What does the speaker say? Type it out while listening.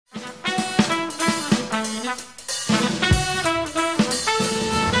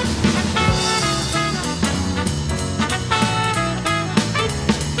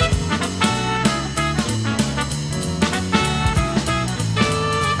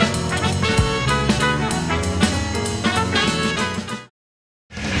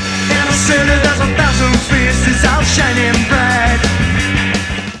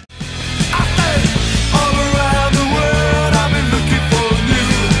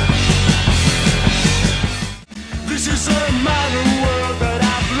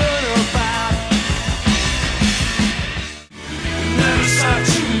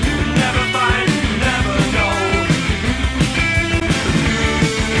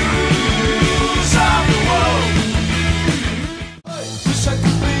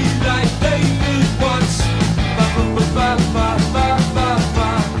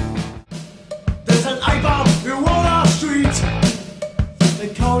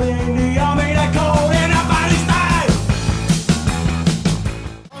in the army, they're cold in Afghanistan.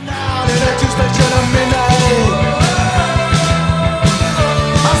 Down in a two-station at midnight.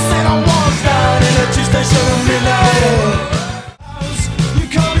 I said I was down in a two-station at midnight. You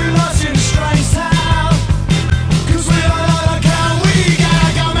can't be lost in a strange town, 'cause we are not account. We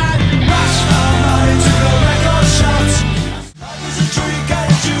gotta go mad, rush our money to the record shops. Life is a treat,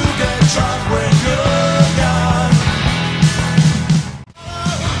 and you get drunk when you're gone.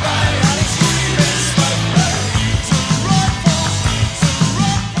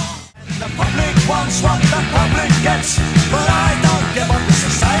 The public wants what the public gets, but I don't get what the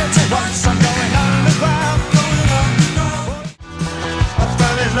society wants. I'm going underground, going underground. I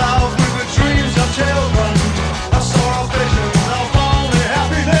fell in love with the dreams of children. I saw visions of only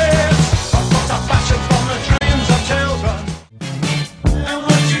happiness. I got a passion from the dreams of children. And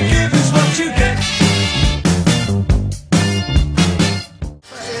what you give is what you get.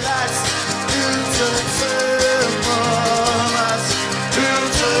 That's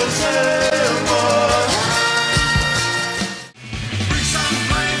bring some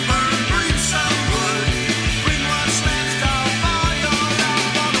flavor, bring some wood. Bring what's left of all your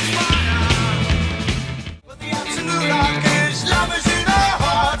love on the fire. But the absolute rock is love is in our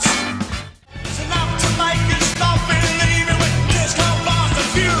hearts. It's enough to make us stop believing with disco fast and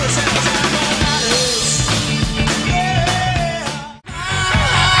furious and all that is. Yeah.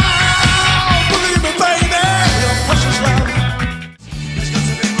 Believe me, baby, your precious love. There's got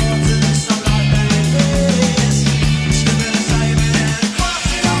to be more to this song like this. Slipping and saving and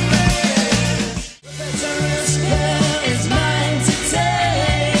crossing our place. The better is mine to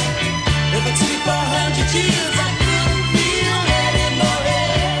take. If it took 400 years, I couldn't feel anymore.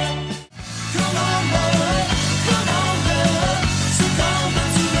 Come on, love, so come back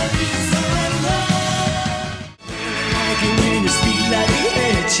to the peace and love. I like it when you speak like a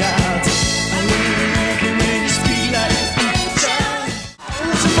head child. I really like it when you speak like a head child.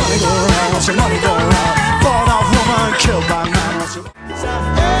 Watch your money go around, watch your money go around. Fought off woman, killed by man. Watch your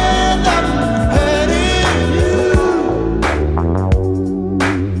end up hurting you.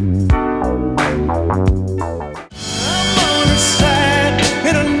 I'm on the side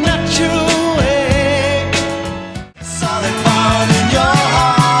in a natural way. Solid part in your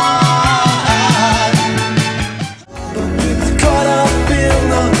heart. But it's caught up in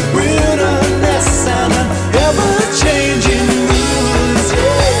the wilderness and an ever-changing moods,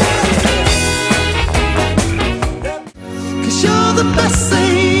 yeah. 'Cause you're the best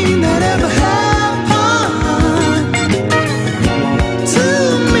thing that ever happened to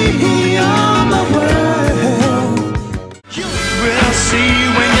me, you're my world. You will see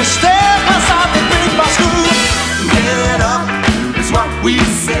when you step outside the big bar school. Get up is what we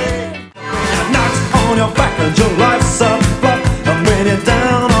say. Knock on your back and your life's a flop. And when you're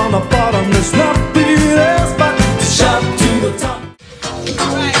down on the bottom, there's nothing else but to shout to the top.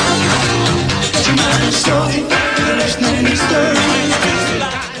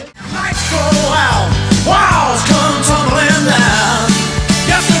 Lights go out, walls come tumbling down.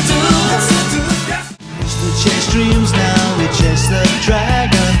 Yes, they do. Yes, they do. Yes. We chase dreams now, we chase the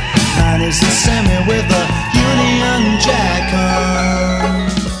dragon. Mine is the semi with the Union Jack on.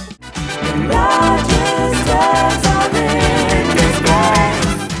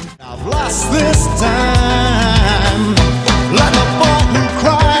 I've lost this time, like a ball who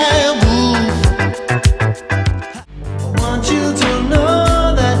cry wolf. I want you to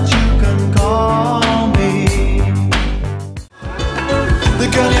know that you can call me The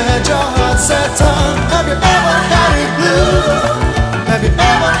girl you had your heart set on. Have you ever had it blue? Have you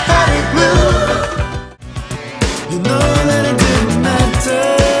ever had it blue? You know that it didn't matter.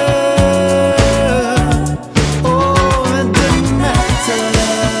 Oh, it didn't matter.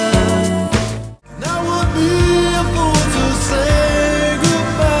 And I would be a fool to say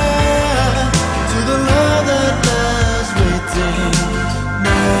goodbye to the love that lies waiting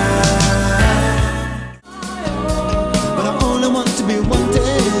now. But I only want to be wanted.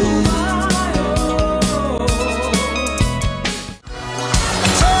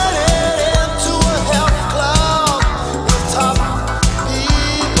 Turn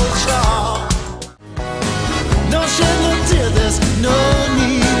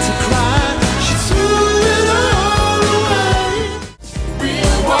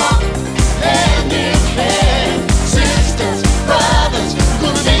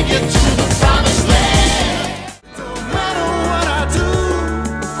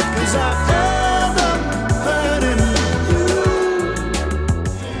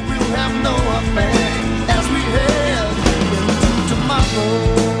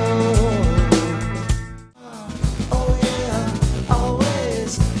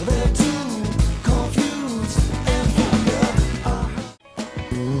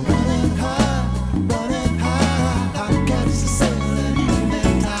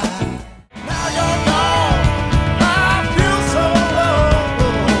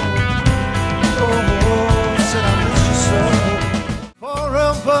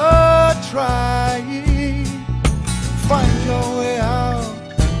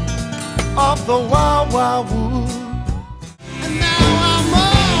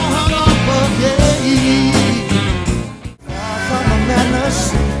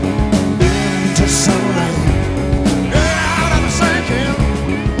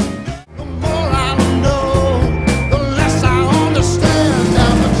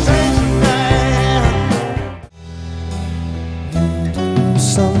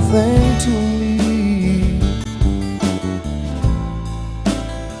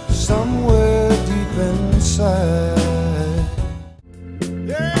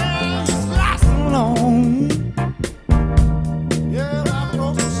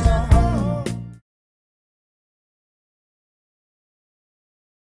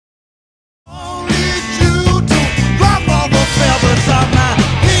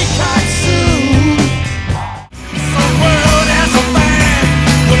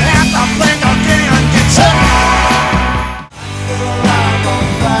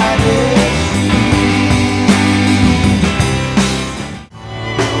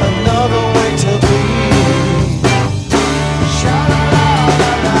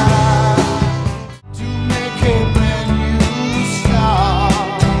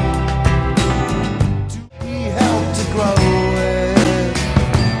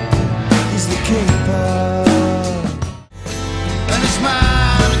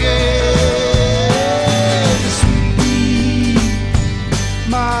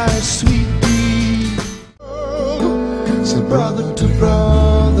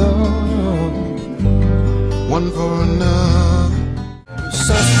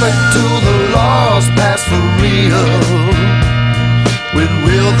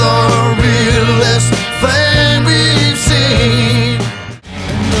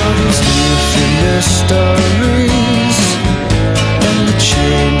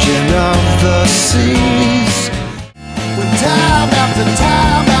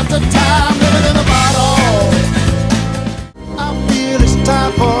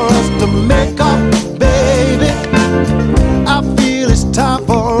time for us to make up, baby. I feel it's time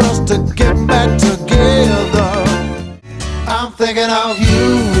for us to get back together. I'm thinking of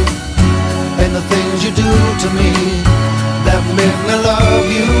you and the things you do to me that make me love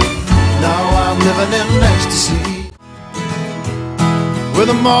you. Now I'm living in ecstasy. Where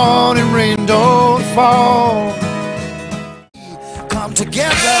the morning rain don't fall. Come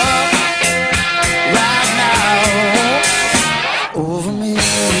together right now over me.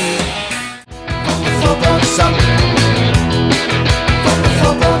 From the floorboards up, from the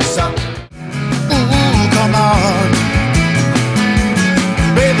floorboards up. Ooh, come on,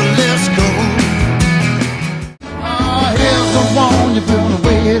 baby, let's go. Here's the one you've been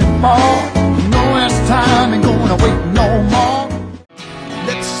waiting for. You know it's time, ain't gonna wait no more.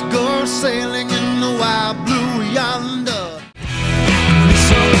 Let's go sailing in the wild blue yonder.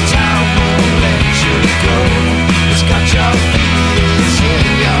 So time won't let you go. It's got your feelings in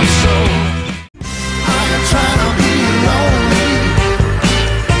your soul. I am trying to be lonely.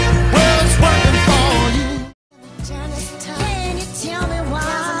 Well, it's working for you. Can you tell me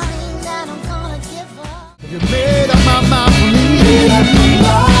why that I'm gonna give up? You made up my mind for me.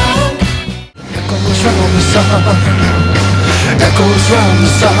 Echoes round the sun. Echoes round the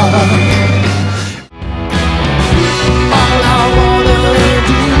sun. All I wanna do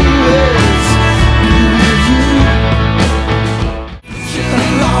is be with you.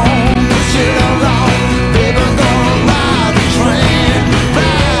 Sit along, baby, gonna ride the train.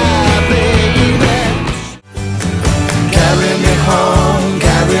 Ride, baby. Carry me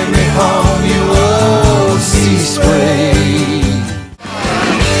home, you old sea spray.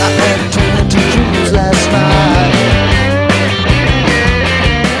 I had turned to dreams last night.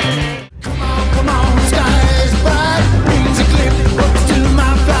 Come on, the sky is bright. Wings are clear, up to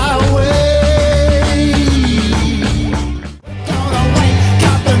my flyway. Gonna wake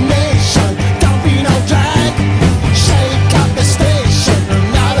up the nation, don't be no drag. Shake up the station,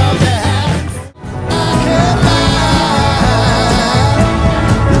 out of the hat. I can't lie,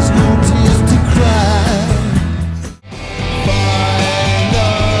 there's no tears to cry. Find the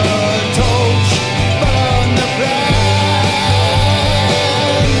torch, burn the brands.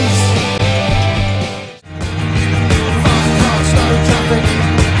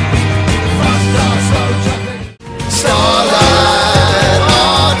 Starlight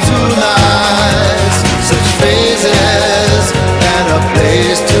on tonight, such phases and a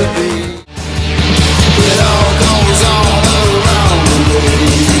place to be. It all goes on around the way.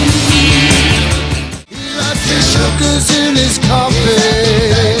 He lost his sugars in his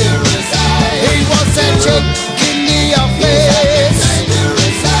coffee. He wants that chick in the office.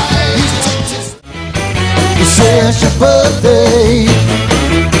 He says it's your birthday.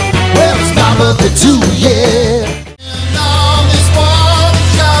 Well, it's my birthday too, yeah.